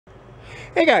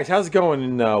Hey guys, how's it going,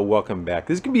 and welcome back.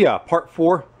 This is going to be part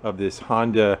 4 of this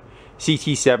Honda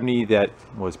CT70 that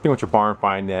was pretty much a barn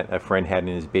find that a friend had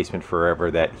in his basement forever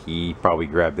that he probably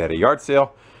grabbed at a yard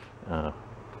sale.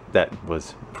 That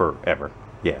was forever,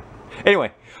 yeah.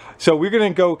 Anyway, so we're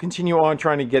going to go continue on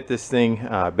trying to get this thing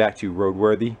back to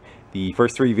roadworthy. The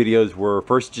first 3 videos were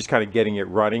first just kind of getting it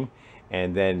running,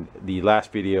 and then the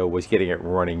last video was getting it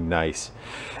running nice.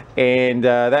 And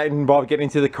that involved getting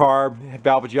into the car,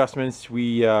 valve adjustments.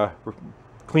 We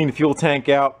cleaned the fuel tank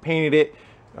out, painted it,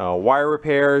 wire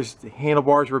repairs, the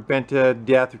handlebars were bent to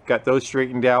death. We've got those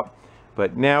straightened out.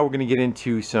 But now we're going to get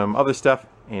into some other stuff,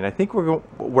 and I think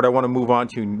what I want to move on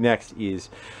to next is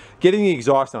getting the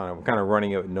exhaust on it. We're kind of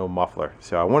running it with no muffler,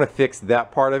 so I want to fix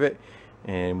that part of it.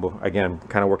 And again,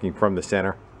 kind of working from the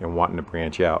center and wanting to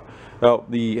branch out. Well,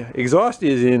 the exhaust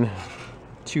is in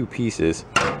 2 pieces,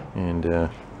 and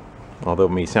although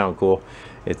it may sound cool,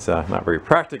 it's not very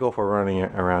practical for running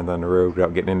it around on the road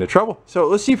without getting into trouble. So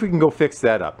let's see if we can go fix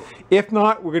that up. If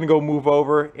not, we're going to go move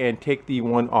over and take the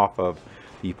one off of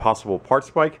the possible parts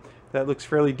bike. That looks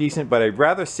fairly decent, but I'd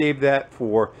rather save that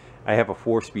for, I have a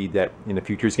 4-speed that in the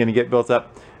future is going to get built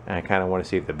up, and I kind of want to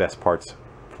save the best parts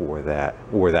for that,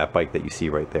 or that bike that you see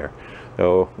right there.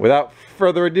 So without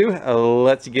further ado,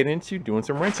 let's get into doing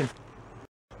some rinsing.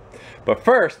 But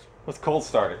first, let's cold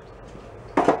start it.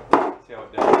 See how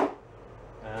it does.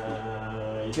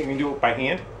 You think we can do it by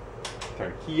hand?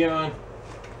 Turn the key on.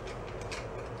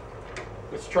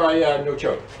 Let's try no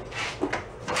choke. Move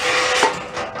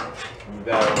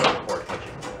that over before I touch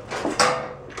it.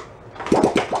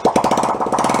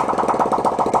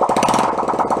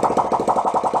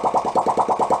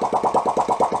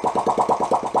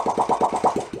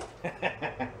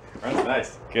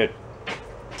 Nice, good.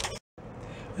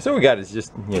 So what we got is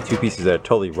just 2 pieces that are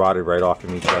totally rotted right off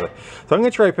from each other. So I'm going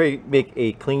to try to make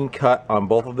a clean cut on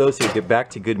both of those so we get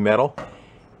back to good metal.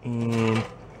 And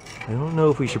I don't know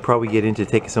if we should probably get into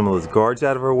taking some of those guards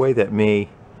out of our way. That may,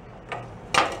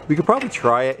 we could probably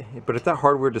try it, but if that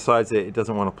hardware decides that it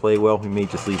doesn't want to play well, we may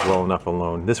just leave well enough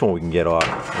alone. This one we can get off,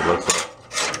 it looks like.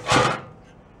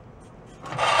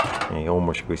 And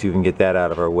almost, so we can get that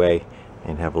out of our way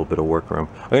and have a little bit of work room.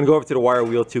 I'm going to go over to the wire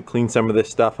wheel to clean some of this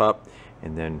stuff up,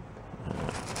 and then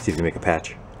see if we can make a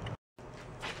patch.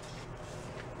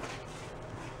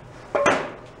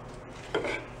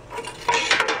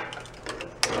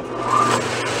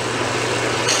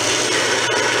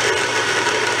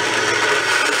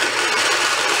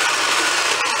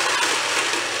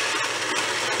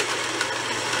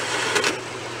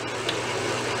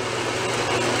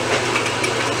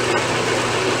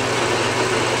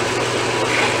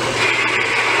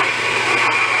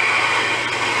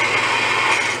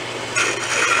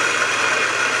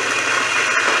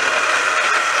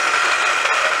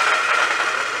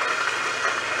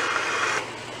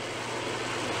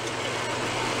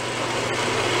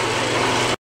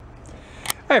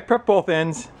 Alright, prep both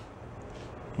ends,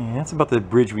 and that's about the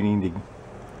bridge we need to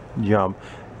jump.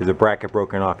 There's a bracket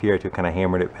broken off here to kind of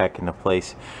hammer it back into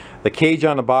place. The cage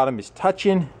on the bottom is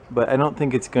touching, but I don't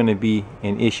think it's going to be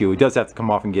an issue. It does have to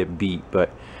come off and get beat, but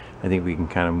I think we can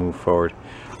kind of move forward.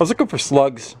 I was looking for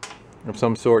slugs of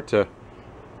some sort to,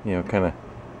 kind of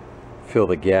fill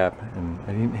the gap, and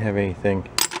I didn't have anything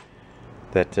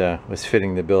that was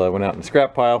fitting the bill. I went out in the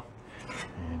scrap pile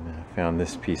and found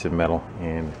this piece of metal,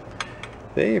 and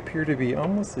they appear to be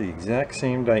almost the exact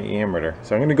same diameter.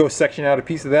 So I'm going to go section out a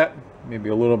piece of that, maybe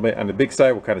a little bit on the big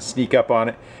side. We'll kind of sneak up on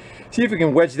it, see if we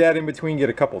can wedge that in between, get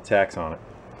a couple tacks on it.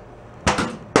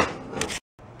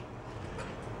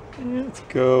 And let's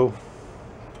go.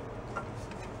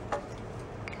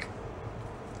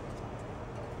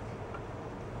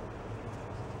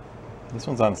 This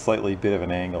one's on a slightly bit of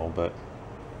an angle, but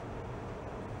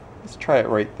let's try it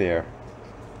right there.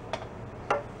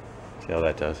 See how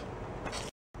that does.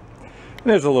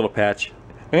 There's a little patch.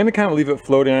 I'm going to kind of leave it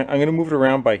floating. I'm going to move it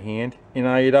around by hand and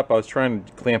eye it up. I was trying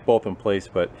to clamp both in place,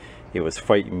 but it was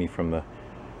fighting me from the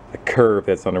curve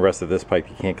that's on the rest of this pipe.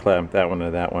 You can't clamp that one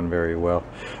to that one very well.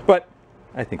 But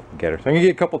I think we can get her. So I'm going to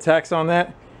get a couple tacks on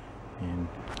that and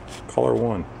color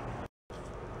one.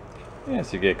 Yeah,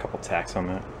 so you get a couple tacks on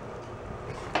that.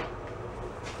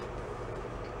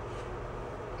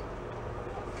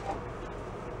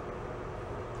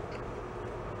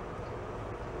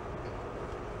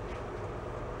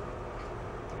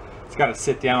 It's got to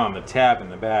sit down on the tab in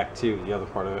the back too, the other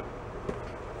part of it.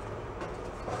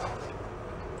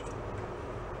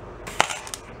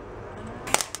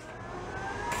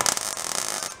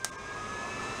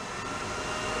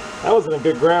 That wasn't a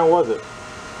good ground, was it?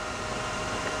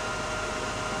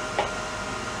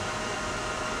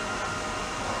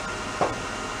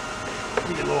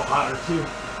 Get a little hotter too.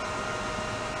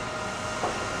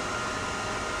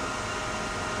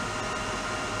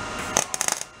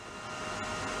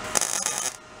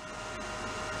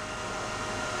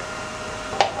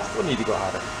 Still need to go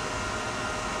hotter.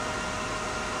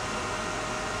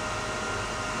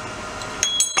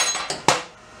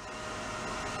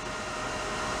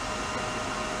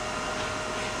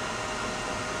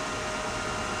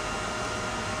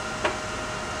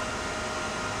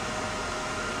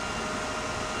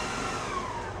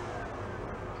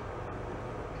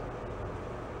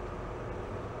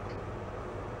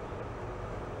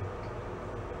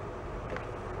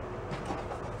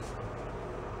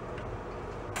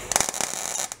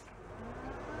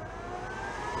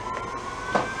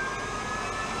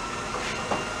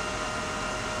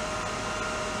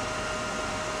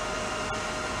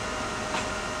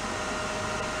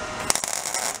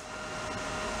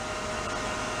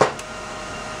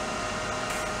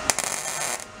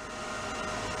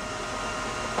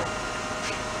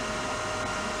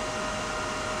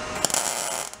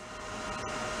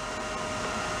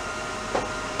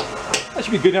 That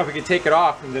should be good enough. We can take it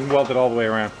off and then weld it all the way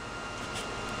around.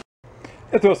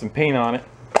 I'll throw some paint on it.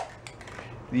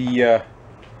 The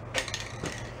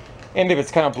end of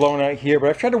it's kind of blown out here, but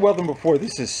I've tried to weld them before.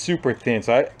 This is super thin,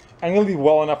 so I'm going to leave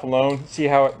well enough alone, see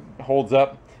how it holds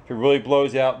up. If it really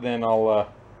blows out, then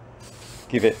I'll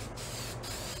give it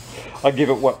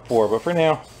what for. But for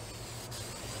now,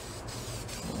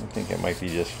 I think it might be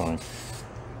just fine.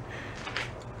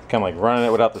 Kind of like running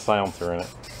it without the silencer in it.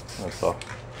 That's all.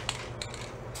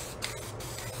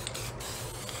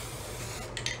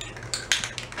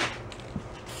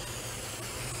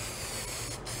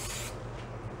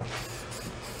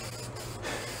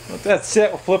 Once that's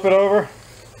set, we'll flip it over.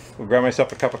 We'll grab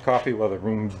myself a cup of coffee while the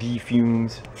room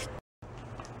defumes.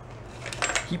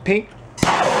 Heat paint.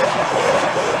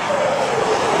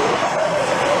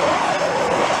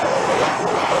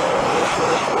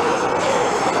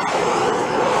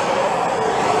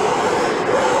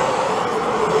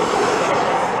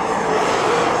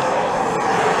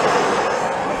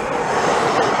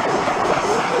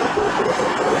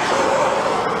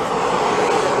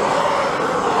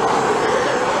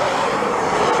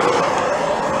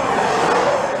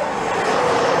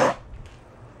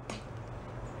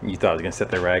 You thought I was going to set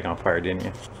the rag on fire, didn't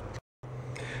you?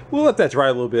 We'll let that dry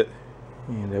a little bit,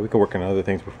 and we can work on other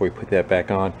things before we put that back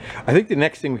on. I think the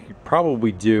next thing we could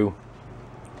probably do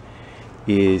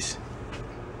is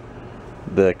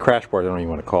the crash bar. I don't even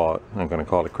want to call it. I'm going to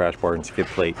call it a crash bar and skid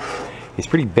plate. It's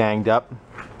pretty banged up.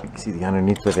 You can see the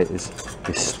underneath of it is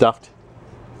stuffed.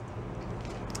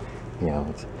 You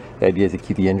know, the idea is to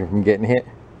keep the engine from getting hit,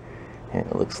 and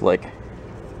it looks like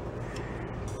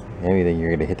anything you're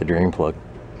going to hit the drain plug.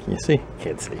 Can you see?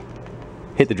 Can't see.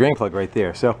 Hit the drain plug right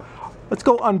there. So let's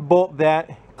go unbolt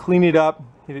that, clean it up,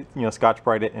 hit it, you know,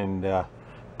 Scotch-Brite it, and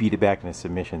beat it back into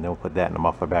submission. Then we'll put that in the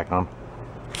muffler back on.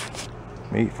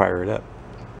 Maybe fire it up.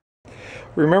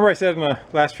 Remember I said in the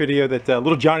last video that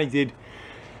little Johnny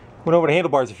went over the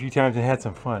handlebars a few times and had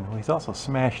some fun. Well, he's also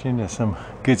smashed into some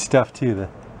good stuff too. The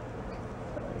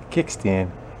kickstand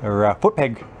or foot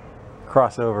peg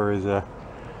crossover is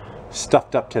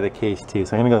stuffed up to the case too,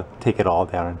 so I'm gonna go take it all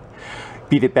down and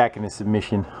beat it back into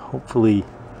submission. Hopefully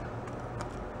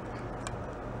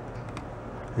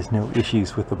there's no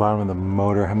issues with the bottom of the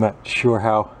motor. I'm not sure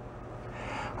how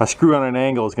a screw on an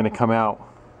angle is going to come out.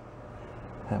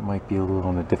 That might be a little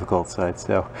on the difficult side,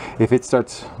 so if it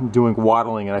starts doing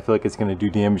waddling and I feel like it's going to do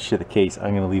damage to the case,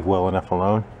 I'm going to leave well enough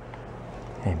alone,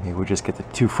 and maybe we'll just get the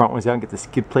two front ones out and get the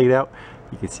skid plate out.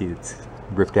 You can see it's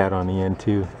ripped out on the end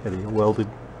too, gotta get welded.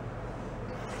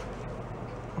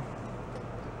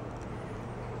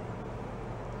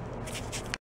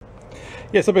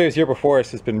 Yeah, somebody was here before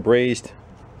us has been brazed.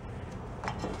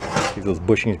 See those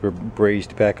bushings were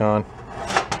brazed back on.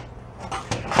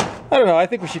 I don't know, I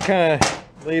think we should kind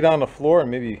of lay it on the floor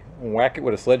and maybe whack it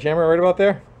with a sledgehammer right about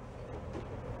there.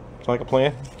 Sound like a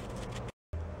plan?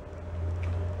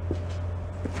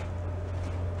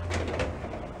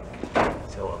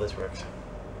 See how well this works.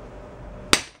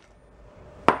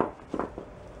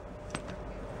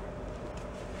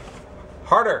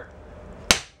 Harder!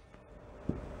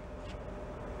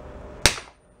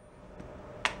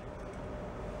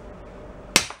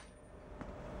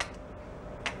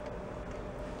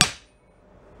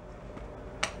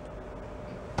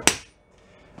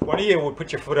 One of you would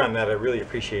put your foot on that, I really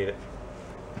appreciate it.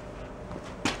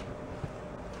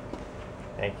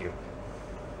 Thank you.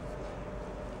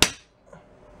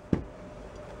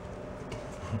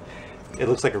 It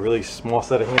looks like a really small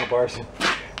set of handlebars.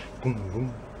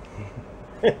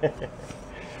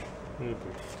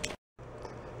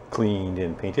 cleaned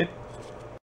and painted.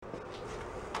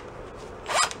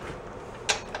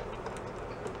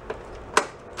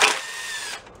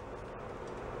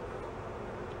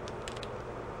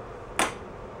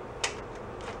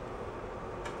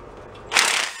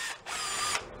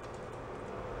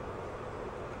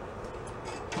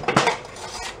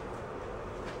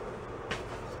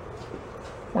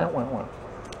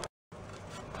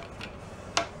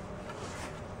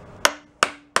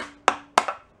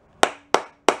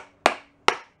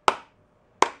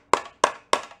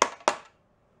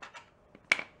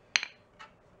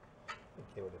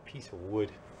 Okay, with a piece of wood.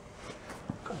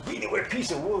 Go beat it with a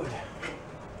piece of wood.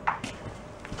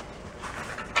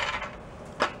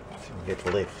 So we get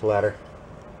the lid flatter.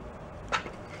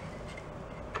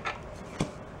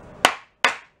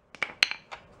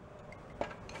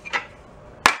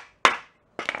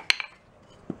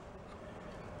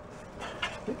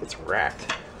 I think it's racked.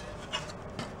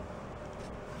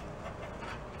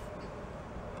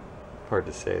 Hard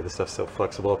to say, this stuff's so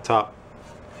flexible up top.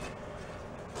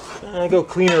 Go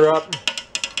clean her up.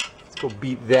 Let's go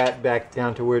beat that back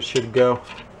down to where it should go.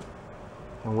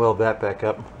 And weld that back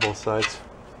up, both sides.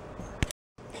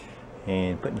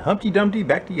 And putting Humpty Dumpty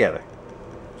back together.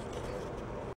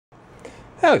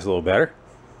 That looks a little better.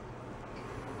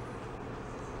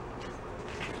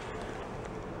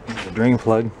 The drain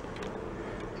plug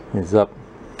is up,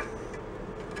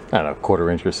 I don't know, a quarter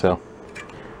inch or so.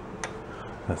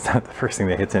 That's not the first thing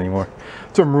that hits anymore.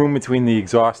 Some room between the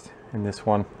exhaust and this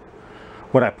one.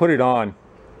 When I put it on,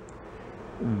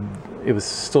 it was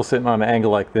still sitting on an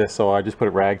angle like this, so I just put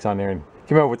rags on there and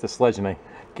came over with the sledge and I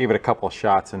gave it a couple of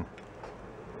shots and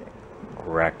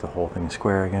racked the whole thing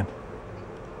square again.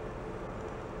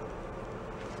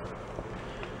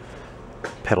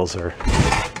 Pedals are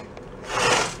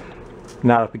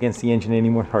not up against the engine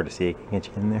anymore. Hard to see, I can get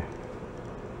you in there.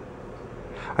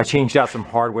 I changed out some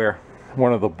hardware.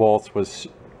 One of the bolts was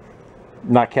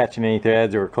not catching any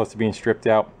threads or close to being stripped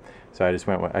out. So I just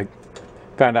went with, I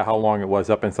found out how long it was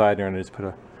up inside there and I just put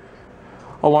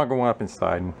a longer one up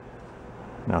inside, and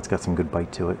now it's got some good bite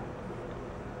to it.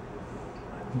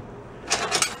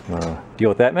 Deal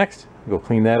with that next. Go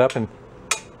clean that up and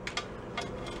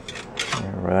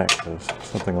where that goes,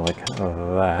 something like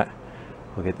that.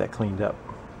 We'll get that cleaned up.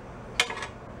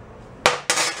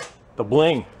 The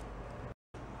bling.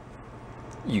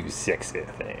 You sexy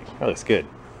thing. That looks good.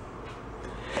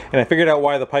 And I figured out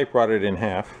why the pipe rotted in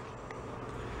half.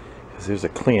 Because there's a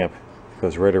clamp that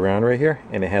goes right around right here,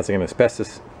 and it has like an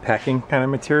asbestos packing kind of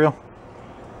material.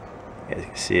 As you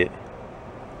can see it.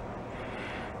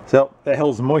 So that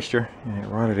holds moisture, and it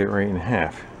rotted it right in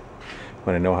half.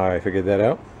 Want to know how I figured that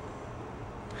out?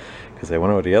 Because I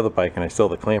went over to the other bike and I stole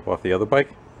the clamp off the other bike,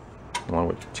 along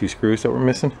with 2 screws that were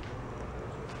missing.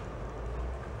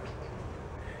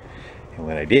 And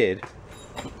when I did,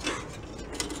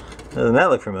 doesn't that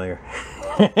look familiar?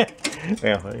 Well,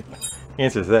 the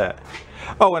answer is that.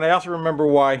 Oh, and I also remember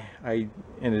why I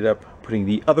ended up putting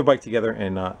the other bike together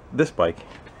and not this bike,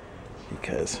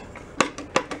 because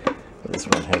this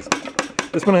one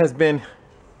has been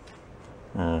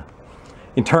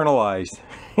internalized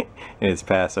in its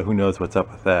past, so who knows what's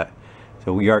up with that.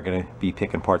 So we are going to be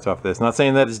picking parts off this. Not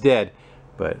saying that it's dead,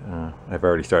 but I've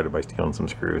already started by stealing some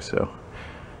screws, so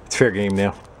it's fair game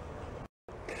now.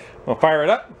 I'll fire it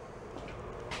up.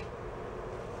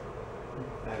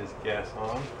 That is gas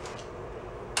on.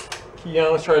 Key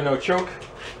on, let's try no choke.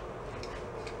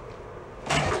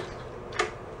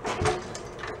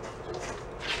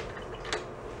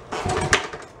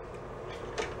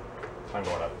 I'm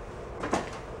going up.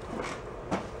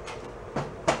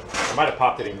 I might have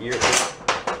popped it in gear.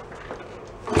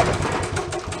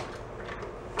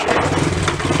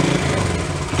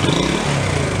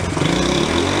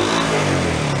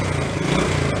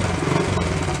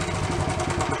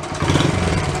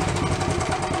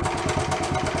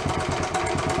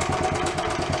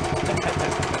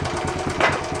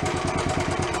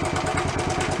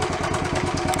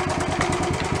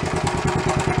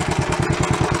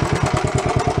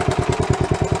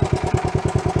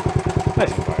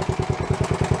 Nice and quiet.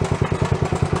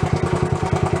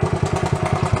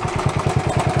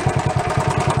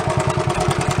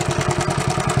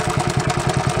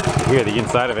 Hear the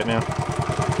inside of it now.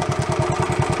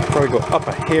 Probably go up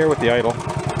a hair with the idle.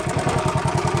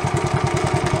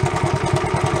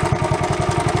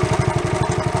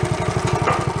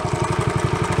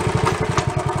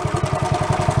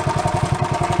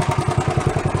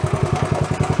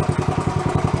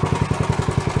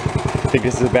 Think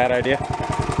this is a bad idea?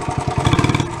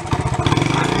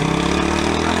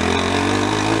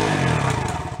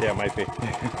 Yeah, it might be.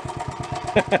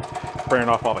 Burning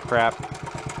off all the crap,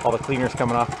 all the cleaners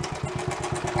coming off.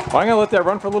 Well, I'm gonna let that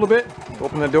run for a little bit.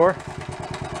 Open the door.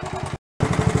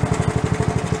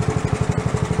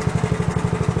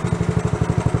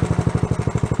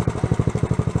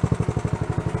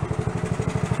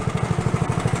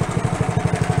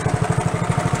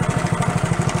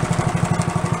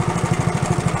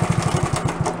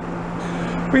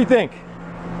 What do you think?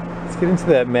 Let's get into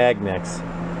that mag next.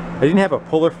 I didn't have a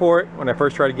puller for it when I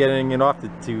first tried getting it off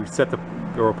to set the,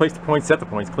 or replace the points, set the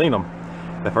points, clean them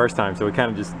the first time. So we kind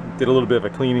of just did a little bit of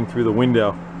a cleaning through the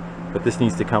window, but this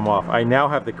needs to come off. I now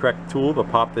have the correct tool to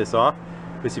pop this off,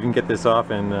 because you can get this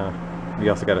off, and we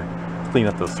also got to clean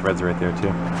up those threads right there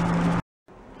too.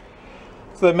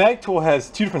 So the mag tool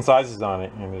has two different sizes on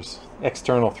it, and there's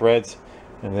external threads,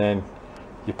 and then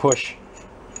you push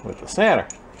with the spanner.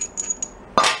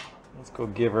 Let's go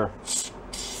give her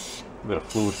a bit of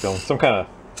fluid film, some kind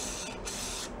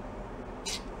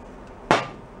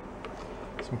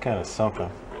of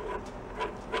something.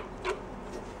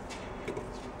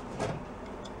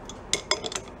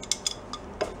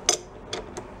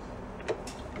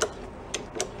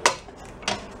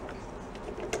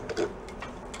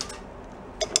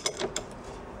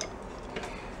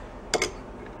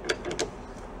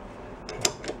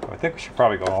 I think we should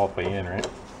probably go all the way in, right?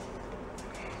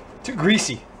 Too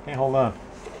greasy. Can't hold on.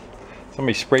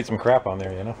 Somebody sprayed some crap on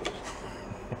there, you know?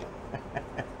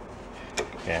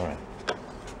 Okay, I'm in.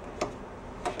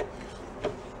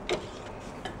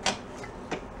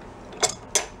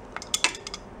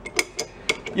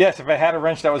 Yes, if I had a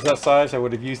wrench that was that size, I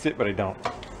would have used it, but I don't.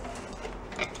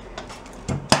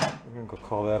 I'm gonna go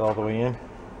call that all the way in.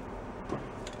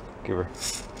 Give her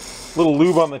a little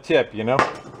lube on the tip, you know?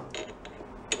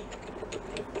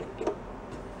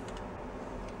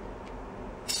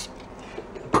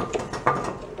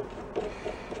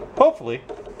 Hopefully,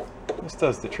 this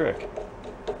does the trick.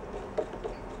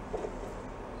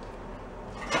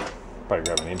 Probably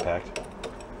grab an impact.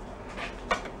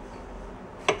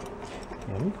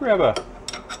 Let me grab a...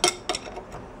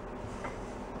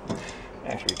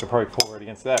 Actually, you could probably pull right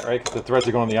against that, right? Because the threads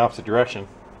are going the opposite direction.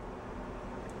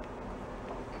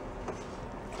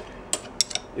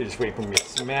 You're just waiting for me to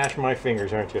smash my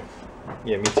fingers, aren't you?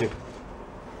 Yeah, me too.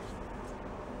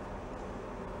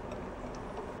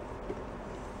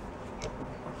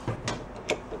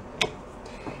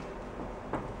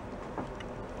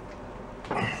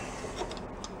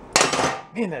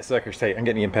 Man, that sucker's tight. I'm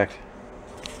getting the impact.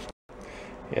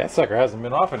 Yeah, that sucker hasn't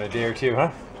been off in a day or two, huh?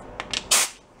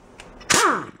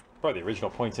 Probably the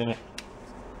original points in it.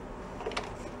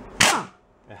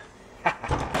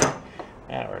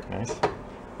 That worked nice.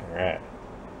 Alright.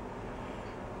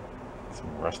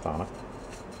 Some rust on it.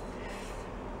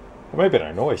 It might have been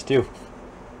our noise too.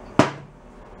 Look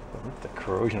at the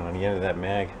corrosion on the end of that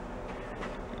mag.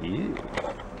 Ew.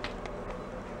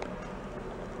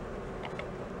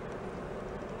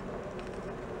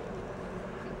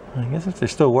 I guess if they're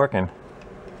still working.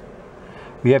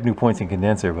 We have new points in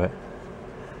condenser, but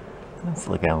that's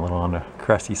looking a little on the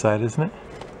crusty side, isn't it?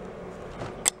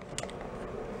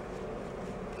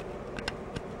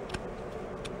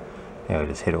 Yeah, we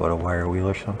just hit it with a wire wheel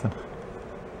or something.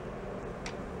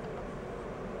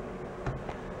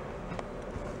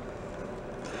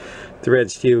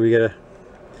 Threads too, we gotta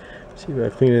see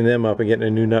about cleaning them up and getting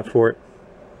a new nut for it.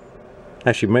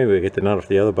 Actually, maybe we get the nut off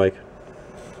the other bike.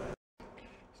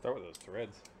 Start with those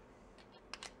threads.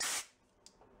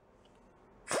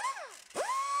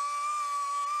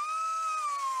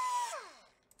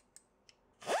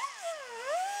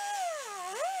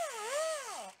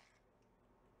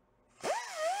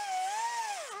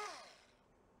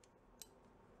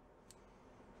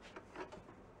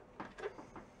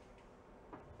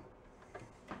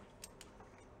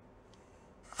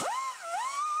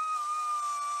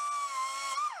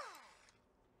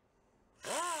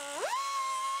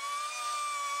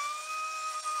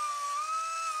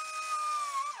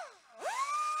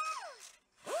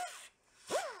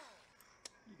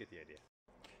 Get the idea.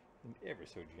 And ever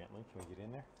so gently, can we get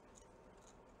in there?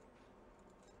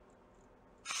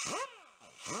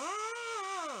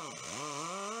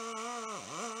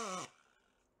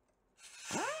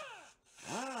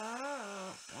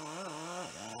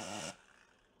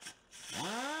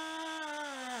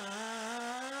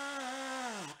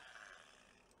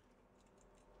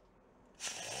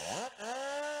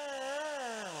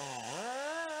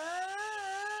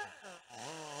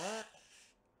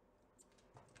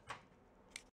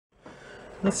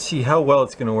 Let's see how well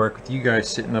it's going to work with you guys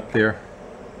sitting up there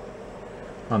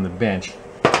on the bench.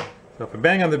 So if I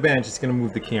bang on the bench, it's going to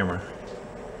move the camera.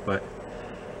 But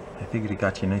I figured it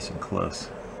got you nice and close.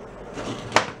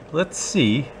 let's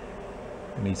see.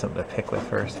 I need something to pick with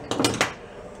first.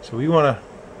 So we want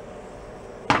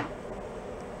to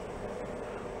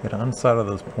get on side of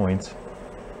those points.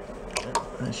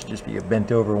 That should just be a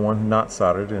bent over one, not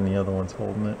soldered, and the other one's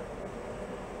holding it.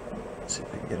 Let's see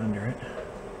if we can get under it.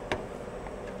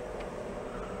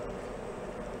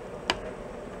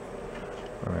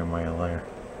 Where am I, a liar?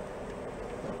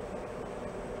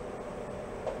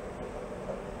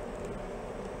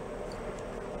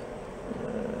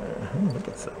 Look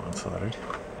at that one soldered.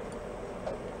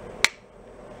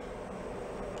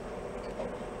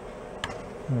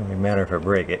 It doesn't matter if I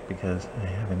break it because I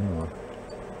have a new one.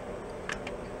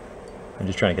 I'm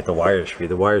just trying to get the wires free.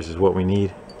 The wires is what we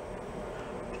need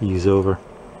to use over.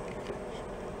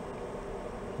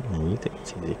 And you think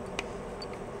it's easy.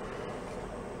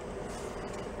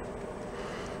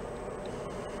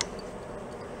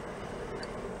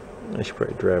 I should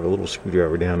probably drive a little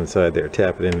screwdriver down inside there,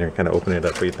 tap it in there, and kind of open it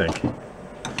up. What do you think?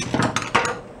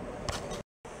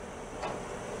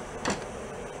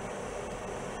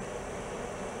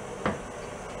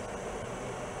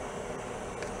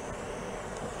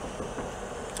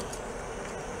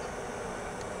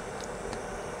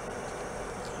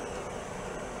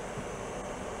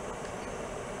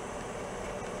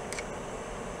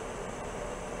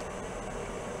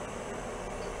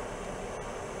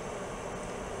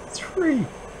 It's free.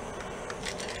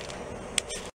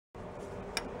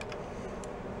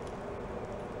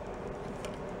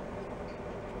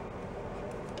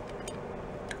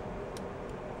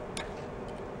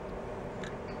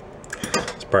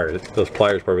 Those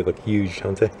pliers probably look huge,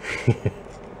 don't they?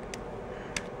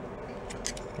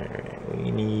 Alright,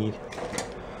 we need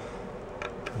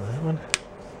that one.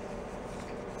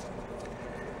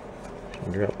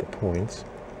 Drop the points.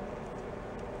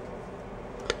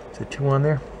 Is there 2 on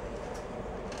there?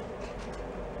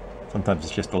 Sometimes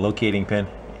it's just a locating pin.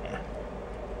 Yeah.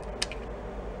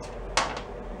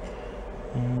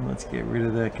 And let's get rid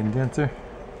of that condenser.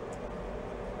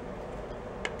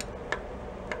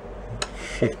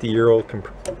 50-year-old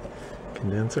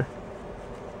condenser.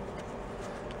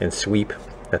 And sweep.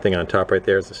 That thing on top right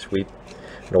there is a sweep.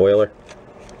 An oiler.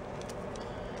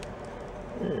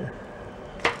 Yeah.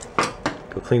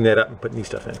 Go clean that up and put new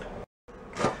stuff in.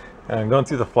 And I'm going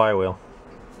through the flywheel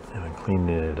and I'm cleaning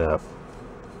it up.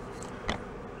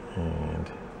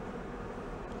 And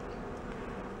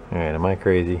alright, am I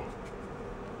crazy?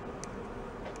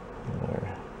 Or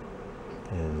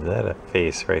is that a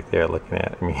face right there looking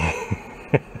at me?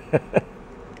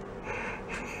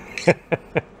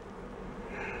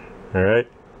 Alright.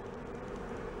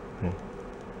 I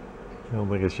don't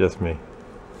think it's just me.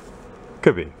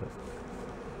 Could be.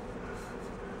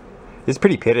 It's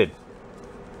pretty pitted.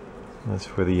 That's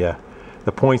where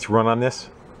the points run on this.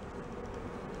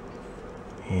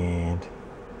 And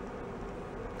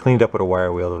cleaned up with a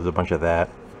wire wheel. There was a bunch of that.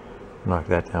 Knocked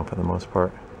that down for the most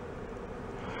part.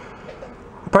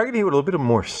 I'm probably gonna hit with a little bit of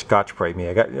more Scotch-Brite.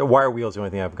 I got a wire wheel is the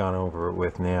only thing I've gone over it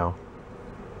with now.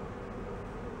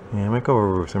 Yeah, I might go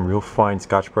over with some real fine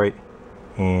Scotch-Brite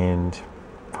and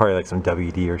probably like some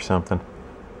WD or something.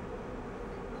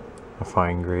 A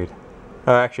fine grade.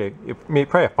 Actually,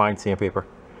 probably a fine sandpaper,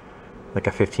 like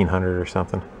a 1500 or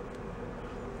something.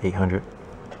 800.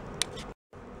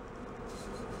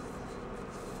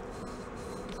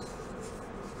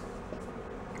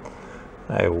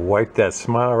 I wiped that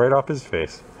smile right off his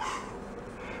face.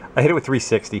 I hit it with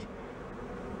 360.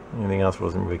 Anything else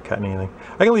wasn't really cutting anything.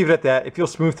 I can leave it at that. It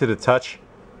feels smooth to the touch.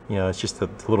 You know, it's just a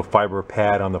little fiber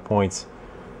pad on the points.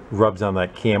 Rubs on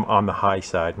that cam on the high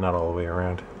side, not all the way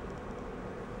around.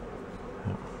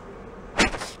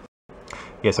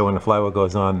 Yeah, so when the flywheel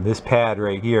goes on, this pad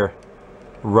right here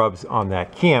rubs on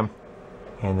that cam.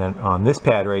 And then on this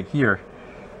pad right here,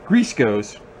 grease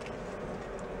goes.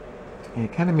 And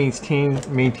it kind of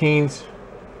maintains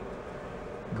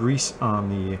grease on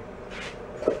the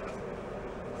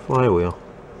flywheel.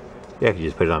 Yeah, if you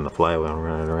just put it on the flywheel and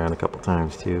run it around a couple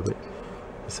times too, but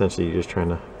essentially you're just trying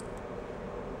to,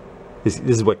 this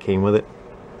is what came with it.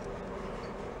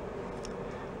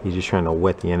 You're just trying to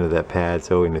wet the end of that pad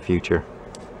so in the future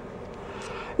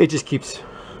it just keeps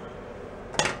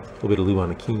a little bit of lube on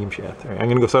the camshaft. All right, I'm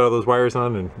gonna go solder those wires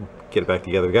on and get it back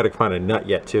together. We got to find a nut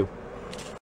yet too.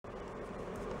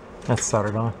 That's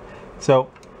soldered on.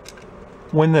 So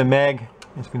when the mag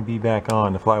is going to be back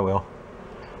on the flywheel,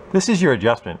 this is your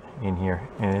adjustment in here,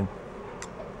 and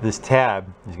this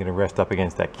tab is going to rest up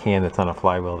against that cam that's on a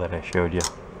flywheel that I showed you,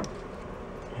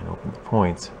 and open the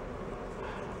points.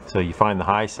 So you find the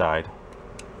high side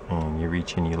and you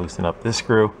reach in, you loosen up this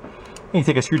screw, and you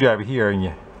take a screwdriver here and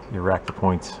you rack the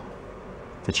points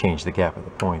to change the gap of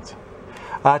the points.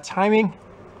 Timing,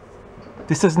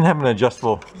 this doesn't have an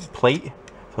adjustable plate,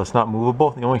 so it's not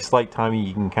movable. The only slight timing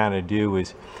you can kind of do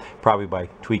is probably by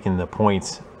tweaking the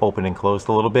points open and closed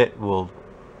a little bit. Will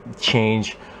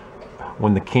change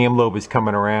when the cam lobe is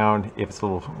coming around. If it's a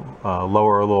little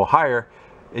lower or a little higher,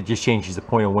 it just changes the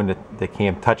point of when the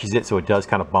cam touches it, so it does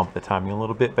kind of bump the timing a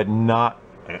little bit, but not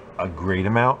a great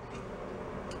amount.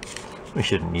 We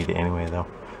shouldn't need it anyway though.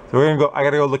 So we're gonna go, I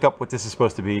gotta go look up what this is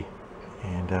supposed to be,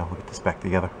 and we'll get this back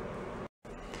together.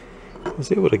 I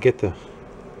was able to get the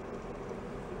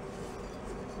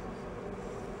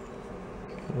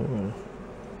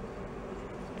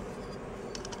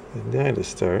that to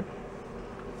start.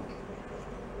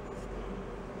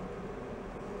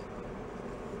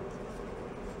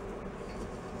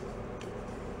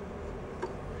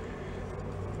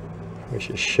 I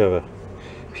should shove a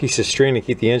piece of string to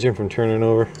keep the engine from turning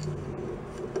over.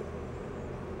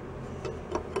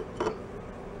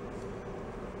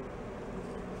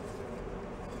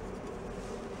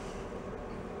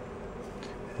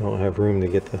 I don't have room to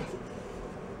get the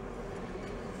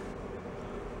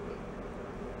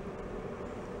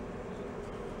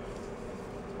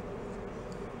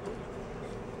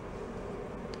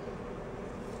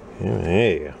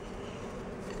there you go.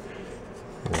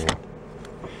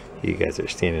 You guys are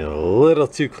standing a little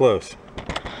too close.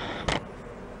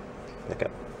 Back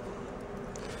up.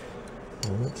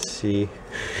 Let's see.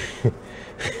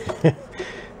 I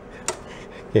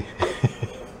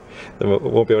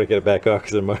won't be able to get it back off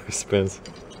because the motor spins.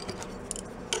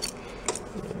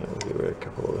 I'll give it a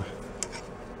couple of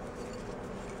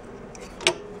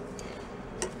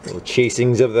little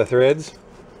chasings of the threads.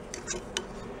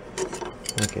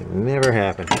 That can never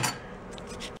happen.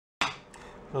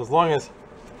 As long as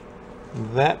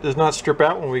that does not strip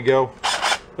out when we go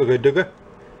ooga dooga,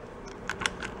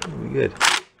 we'll be good.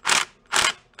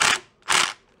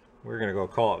 We're gonna go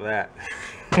call it that.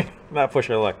 Not push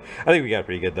our luck. I think we got it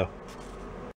pretty good though.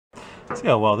 See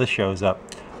how well this shows up.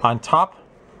 On top,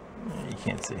 you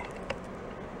can't see.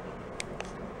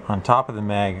 On top of the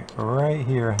mag, right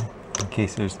here, in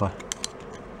case there's the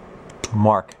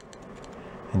mark,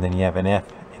 and then you have an F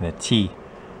and a T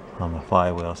on the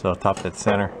flywheel. So top of that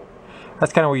center.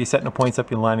 That's kind of where you're setting the points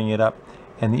up, you're lining it up.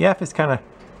 And the F is kind of,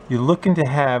 you're looking to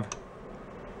have,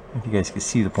 if you guys can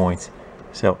see the points.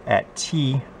 So at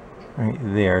T, right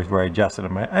there is where I adjusted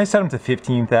them. I set them to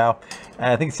 15 thou.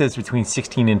 I think it says between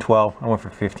 16 and 12. I went for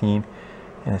 15.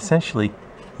 And essentially,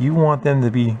 you want them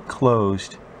to be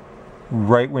closed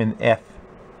right when F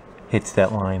hits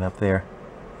that line up there.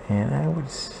 And I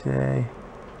would say,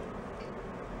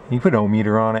 you put an ohm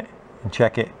meter on it and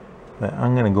check it. But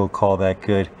I'm gonna go call that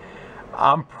good.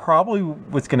 Probably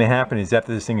what's going to happen is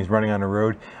after this thing is running on the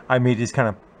road, I may just kind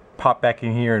of pop back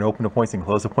in here and open the points and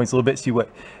close the points a little bit, see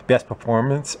what best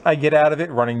performance I get out of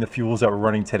it, running the fuels that we're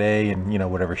running today and, you know,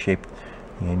 whatever shape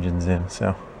the engine's in.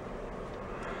 So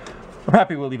I'm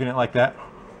happy with leaving it like that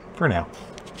for now.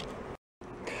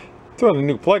 Throwing a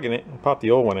new plug in it and pop the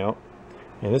old one out.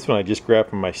 And this one I just grabbed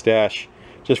from my stash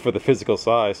just for the physical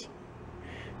size.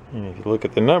 And if you look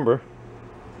at the number,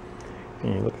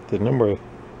 and you look at the number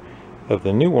of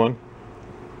the new one,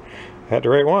 I had the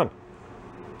right one.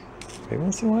 Maybe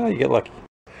once in a while you get lucky.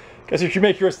 Guess you should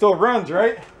make sure it still runs,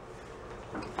 right?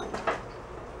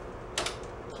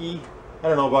 Key. I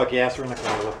don't know about gas, we're not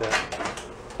going to look at that.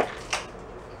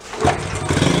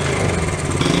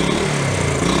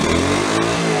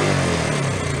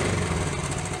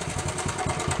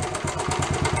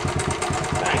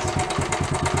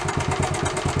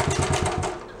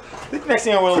 The next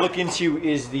thing I want to look into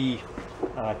is the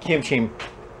cam chain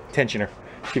tensioner.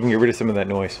 See if we can get rid of some of that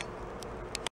noise.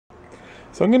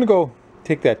 So I'm going to go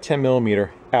take that 10mm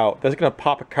out. That's going to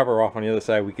pop a cover off on the other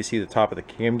side. We can see the top of the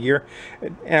cam gear.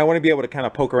 And I want to be able to kind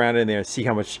of poke around in there and see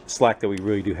how much slack that we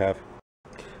really do have.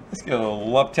 Let's get a little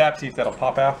love tap, see if that'll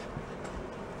pop out.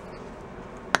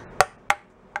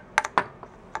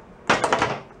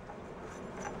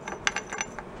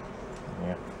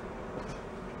 Yeah.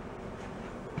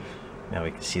 Now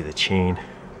we can see the chain.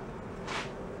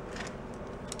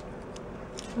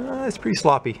 It's pretty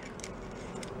sloppy.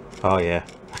 Oh yeah.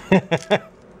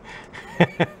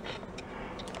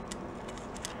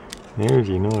 There's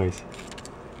your noise.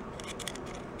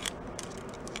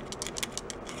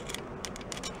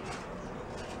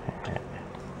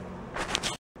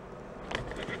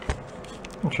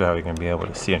 I'm sure how we're going to be able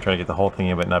to see. I'm trying to get the whole thing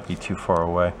in but not be too far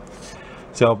away.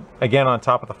 So again, on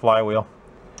top of the flywheel,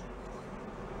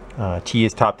 T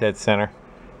is top dead center,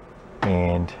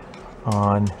 and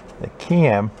on the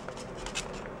cam,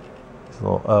 there's a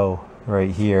little O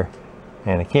right here,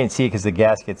 And I can't see it because the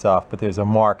gasket's off, but there's a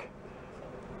mark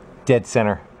dead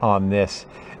center on this.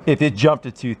 If it jumped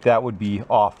a tooth, that would be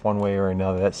off one way or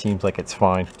another. That seems like it's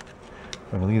fine.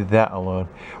 I'm gonna leave that alone.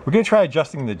 We're gonna try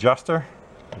adjusting the adjuster.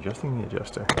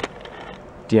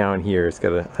 Down here, it's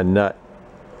got a nut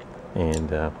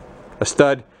and a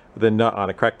stud with a nut on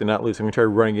it. Crack the nut loose. I'm gonna try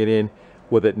running it in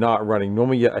with it not running.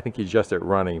 Normally, I think you adjust it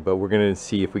running, but we're gonna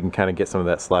see if we can kind of get some of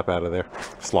that slap out of there.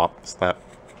 Slap,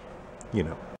 you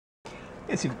know.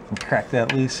 Let's see if we can crack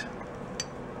that loose.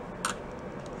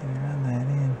 And run that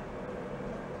in.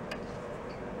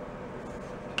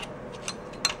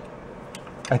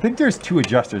 I think there's 2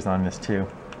 adjusters on this too.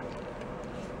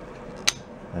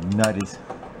 The nut is.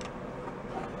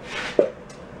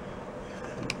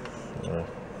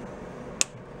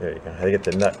 There you go. I had to get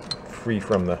the nut free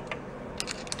from the.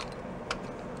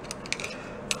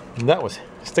 Nut was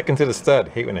sticking to the stud.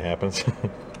 Hate when it happens.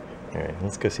 All right,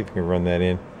 let's go see if we can run that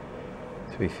in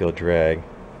so we feel drag.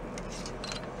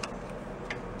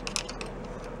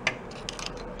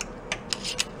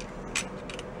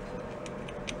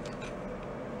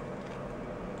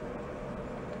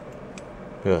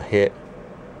 We'll hit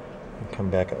and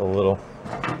come back a little.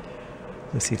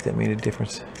 Let's see if that made a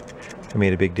difference. It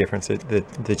made a big difference.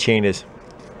 The chain is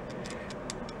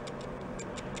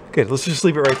good. Let's just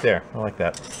leave it right there. I like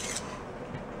that.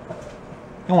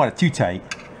 You don't want it too tight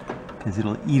because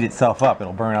it'll eat itself up.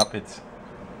 It'll burn up its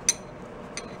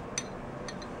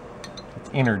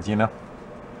innards, you know.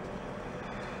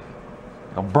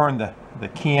 It'll burn the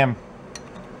cam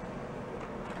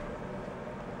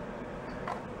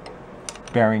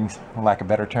bearings, for lack of a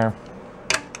better term.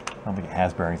 I don't think it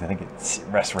has bearings. I think it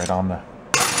rests right on the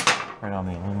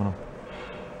aluminum.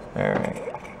 All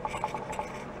right,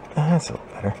 that's a little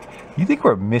better. You think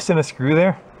we're missing a screw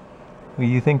there? Or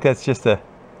you think that's just a?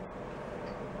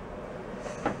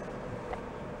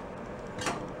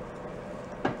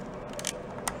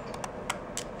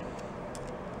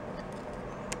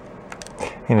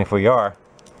 And if we are,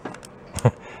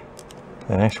 the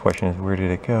next question is, where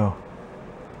did it go?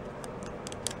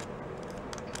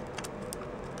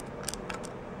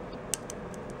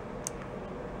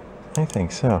 I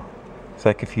think so. So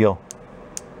I could feel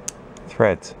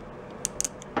threads.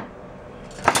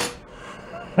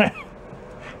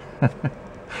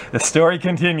 The story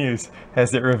continues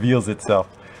as it reveals itself.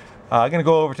 I'm gonna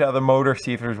go over to the other motor,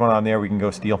 see if there's one on there we can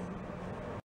go steal.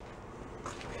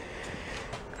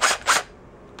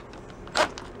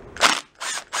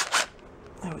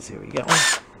 Oh, there we go.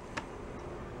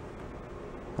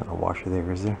 Not a washer there,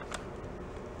 is there?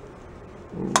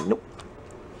 Nope.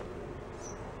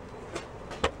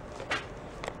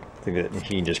 I think that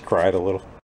machine just cried a little.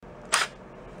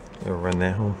 I'll run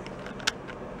that home.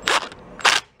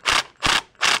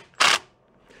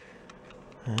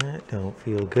 That don't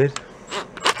feel good.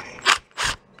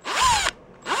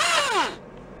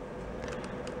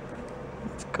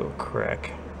 Let's go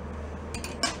crack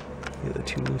the other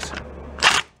 2 loose.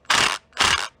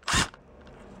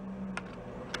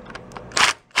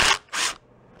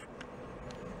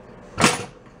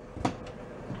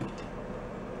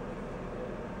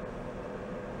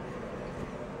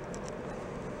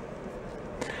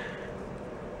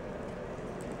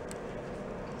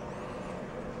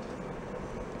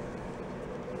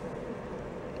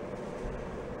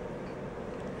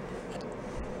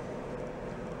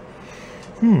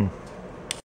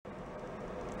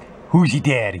 Who's your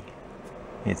daddy?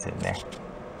 It's in there.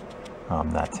 Oh,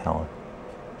 I'm not telling.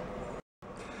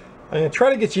 I'm gonna try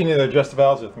to get you into the adjust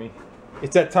valves with me.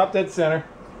 It's at top dead center.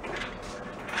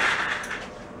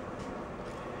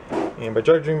 And by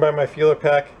judging by my feeler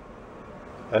pack,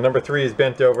 number 3 is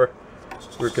bent over.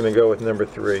 We're gonna go with number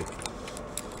 3.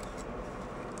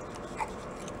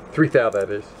 3 thou, that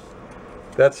is.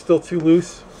 That's still too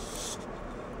loose.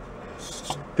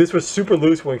 This was super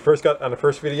loose when we first got on the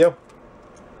first video.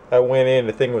 I went in,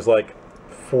 the thing was like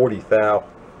 40 thou.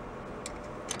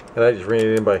 And I just ran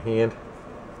it in by hand.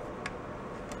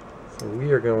 So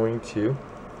we are going to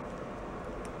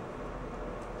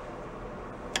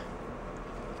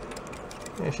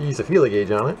actually use a feeler gauge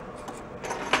on it.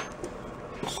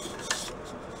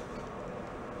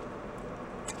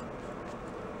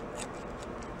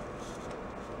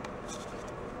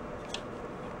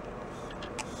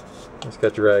 It's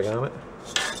got drag on it.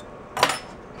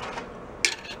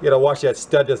 You gotta watch that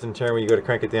stud doesn't turn when you go to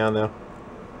crank it down though.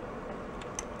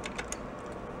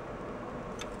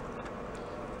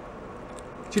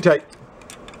 Too tight.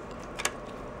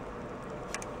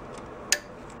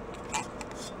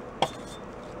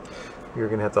 You're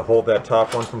gonna have to hold that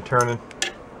top one from turning.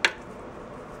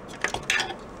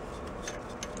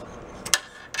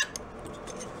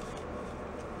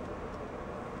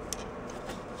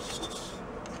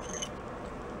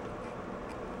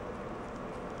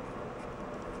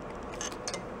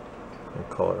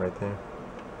 call it right there.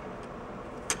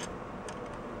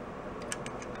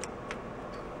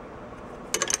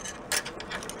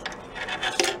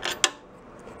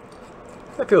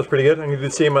 That feels pretty good. I'm going to do the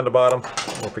same on the bottom.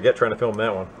 Don't forget trying to film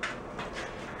that one.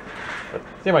 But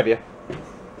same idea.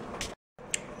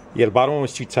 Yeah, the bottom one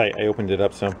was too tight. I opened it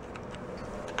up some.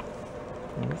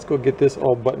 Let's go get this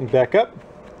all buttoned back up.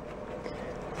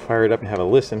 Fire it up and have a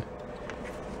listen.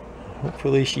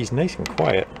 Hopefully she's nice and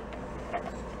quiet. I'm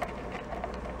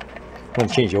going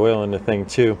to change the oil in the thing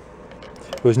too.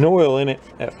 There was no oil in it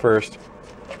at first,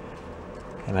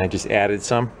 and I just added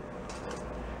some.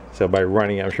 So by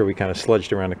running it, I'm sure we kind of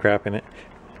sludged around the crap in it.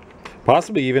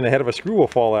 Possibly even the head of a screw will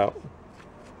fall out.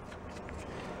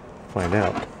 Find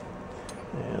out.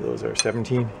 Yeah, those are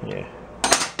 17. Yeah.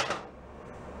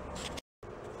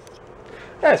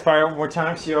 Let's fire it one more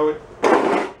time, see how it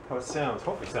sounds.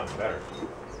 Hopefully it sounds better.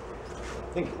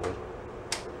 I think it would.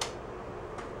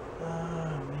 Oh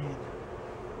man.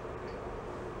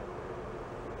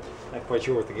 Not quite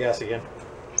sure with the gas again.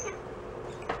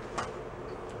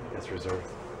 That's reserved.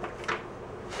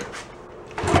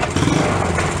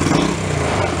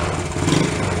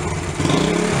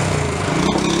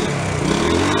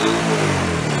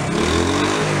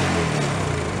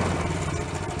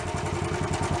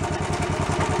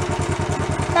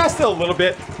 Still a little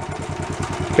bit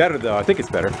better though. I think it's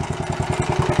better.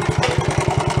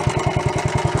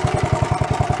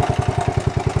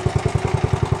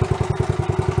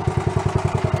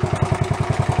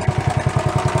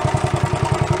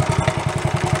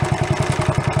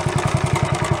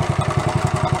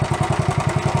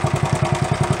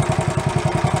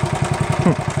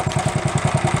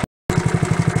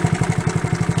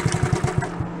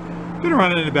 Been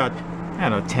running in about, I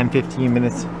don't know, 10-15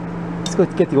 minutes. Let's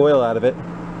go get the oil out of it.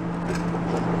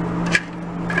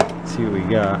 See what we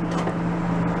got.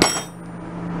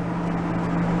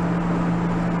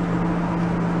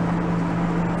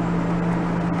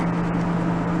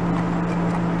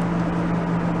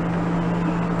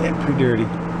 Yeah, pretty dirty.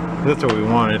 That's what we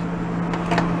wanted.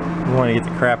 We want to get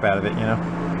the crap out of it, you know.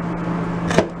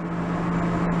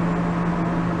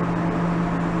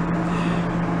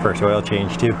 First oil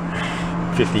change too.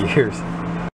 50 years.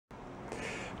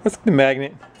 Let's get the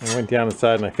magnet. I went down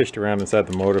inside and I fished around inside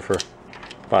the motor for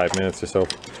 5 minutes or so,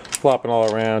 flopping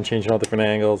all around, changing all different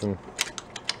angles, and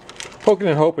poking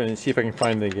and hoping and see if I can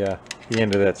find the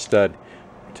end of that stud,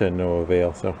 to no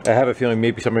avail. So I have a feeling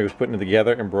maybe somebody was putting it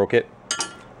together and broke it.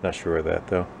 Not sure of that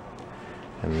though,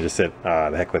 and just said,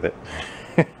 the heck with it.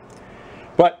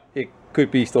 But it could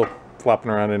be still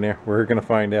flopping around in there. We're gonna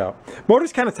find out.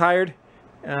 Motor's kind of tired.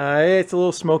 It's a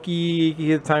little smoky.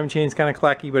 The time chain's kind of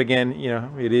clacky, but again, you know,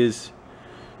 it is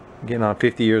getting on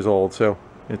 50 years old, so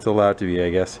it's allowed to be,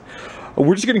 I guess.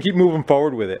 We're just going to keep moving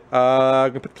forward with it. I'm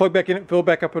going to put the plug back in it, fill it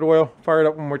back up with oil, fire it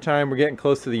up one more time. We're getting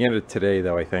close to the end of today,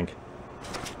 though, I think.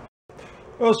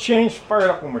 Oil's changed, fire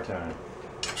it up one more time.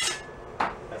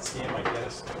 That's the end, I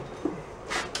guess.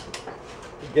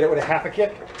 Get it with a half a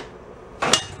kick.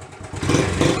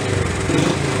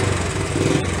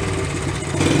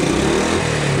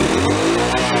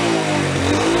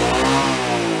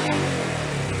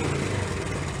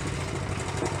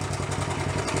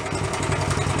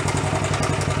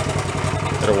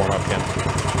 Warm up again.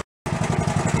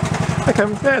 Okay,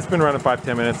 it's been running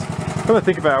 5-10 minutes. I'm gonna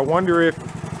think about it. I wonder if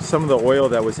some of the oil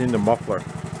that was in the muffler,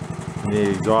 and the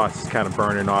exhaust, is kind of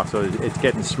burning off, so it's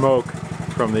getting smoke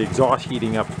from the exhaust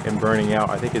heating up and burning out.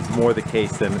 I think it's more the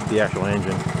case than the actual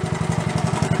engine.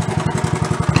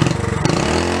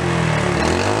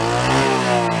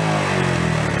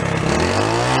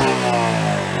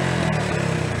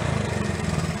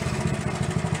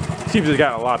 Seems to have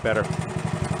gotten a lot better.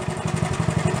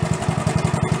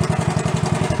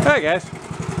 Alright guys,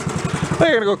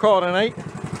 I'm gonna go call it a night.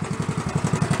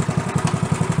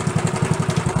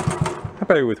 I'm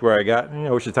happy with where I got. I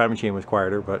wish the timing chain was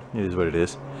quieter, but it is what it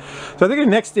is. So I think the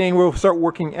next thing we'll start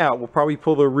working out. We'll probably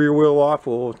pull the rear wheel off.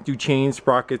 We'll do chains,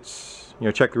 sprockets, you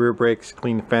know, check the rear brakes,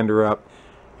 clean the fender up,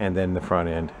 and then the front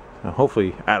end.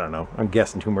 Hopefully, I don't know. I'm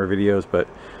guessing 2 more videos, but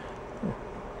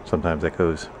sometimes that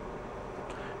goes,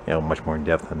 you know, much more in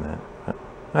depth than that. But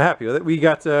I'm happy with it. We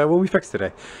got what we fixed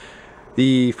today.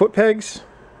 The foot pegs,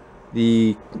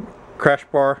 the crash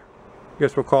bar, I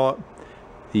guess we'll call it,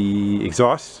 the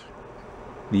exhaust,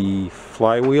 the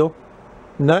flywheel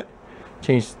nut,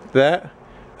 changed that,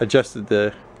 adjusted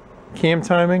the cam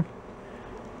timing,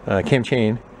 cam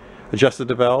chain, adjusted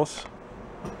the valves.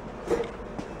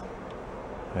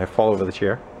 I fall over the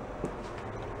chair.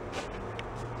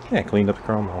 Yeah, cleaned up the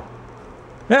chrome hole.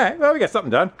 Alright, well, we got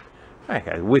something done. Alright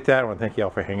guys, with that I want to thank you all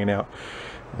for hanging out.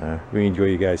 Really enjoy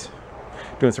you guys.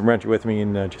 doing some wrenching with me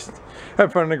and just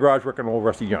having fun in the garage working on old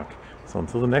rusty junk. So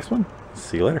until the next one,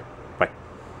 see you later. Bye.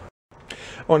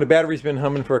 Oh, and the battery's been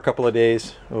humming for a couple of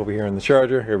days over here on the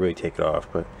charger. Everybody take it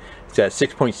off, but it's at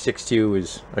 6.62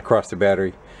 is across the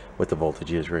battery what the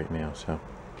voltage is right now, so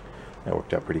that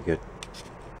worked out pretty good.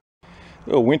 A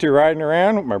little winter riding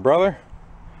around with my brother.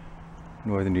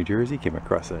 Northern New Jersey, came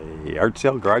across a yard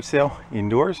sale, garage sale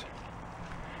indoors.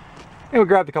 And we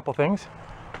grabbed a couple things.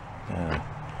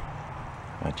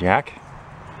 A jack,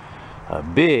 a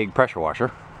big pressure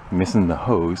washer, missing the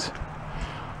hose,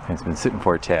 and it's been sitting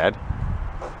for a tad.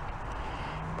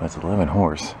 But it's 11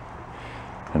 horse.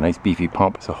 A nice beefy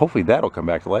pump, so hopefully that'll come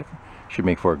back to life. Should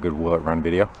make for a good will it run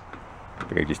video.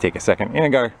 Figured just take a second,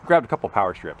 and I grabbed a couple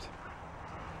power strips.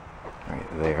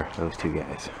 Right there, those two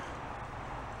guys.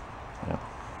 Yeah.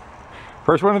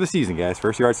 First one of the season, guys.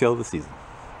 First yard sale of the season.